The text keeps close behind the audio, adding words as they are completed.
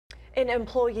An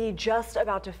employee just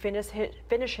about to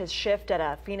finish his shift at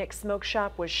a Phoenix smoke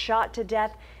shop was shot to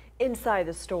death inside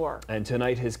the store. And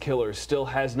tonight his killer still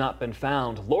has not been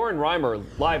found. Lauren Reimer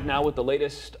live now with the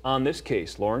latest on this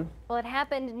case. Lauren? Well, it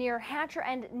happened near Hatcher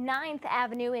and 9th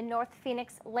Avenue in North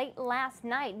Phoenix late last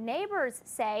night. Neighbors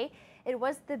say it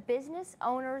was the business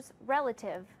owner's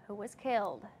relative who was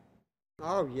killed.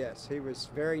 Oh yes, he was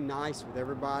very nice with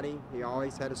everybody. He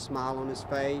always had a smile on his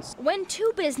face. When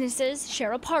two businesses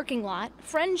share a parking lot,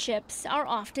 friendships are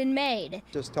often made.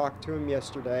 Just talked to him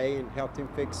yesterday and helped him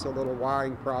fix a little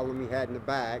wiring problem he had in the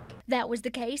back. That was the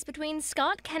case between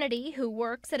Scott Kennedy, who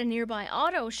works at a nearby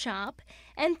auto shop,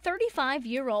 and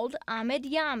 35-year-old Ahmed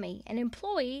Yami, an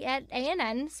employee at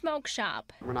A&N Smoke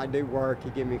Shop. When I do work, he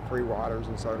gives me free waters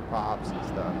and soda pops and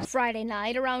stuff. Friday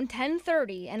night around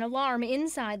 10:30, an alarm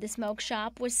inside the smoke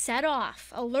shop was set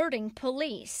off, alerting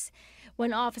police.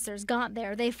 When officers got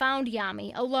there, they found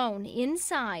Yami alone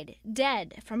inside,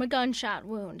 dead from a gunshot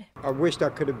wound. I wished I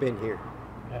could have been here.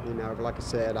 You know, like I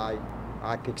said,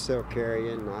 I could still carry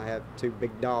it, and I have two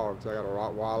big dogs. I got a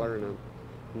Rottweiler and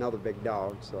another big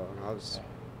dog, so I was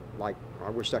like, I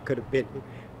wish I could have been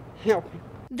here. Help me.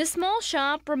 The small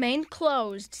shop remained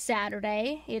closed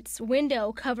Saturday, its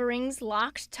window coverings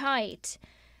locked tight.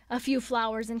 A few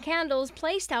flowers and candles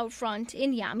placed out front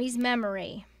in Yami's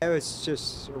memory. It was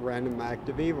just a random act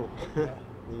of evil.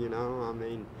 You know, I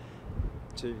mean,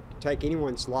 to take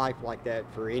anyone's life like that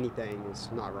for anything is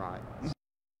not right.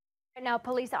 Now,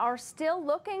 police are still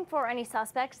looking for any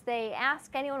suspects. They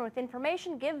ask anyone with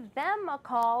information, give them a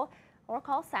call or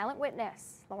call Silent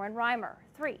Witness. Lauren Reimer,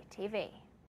 3 TV.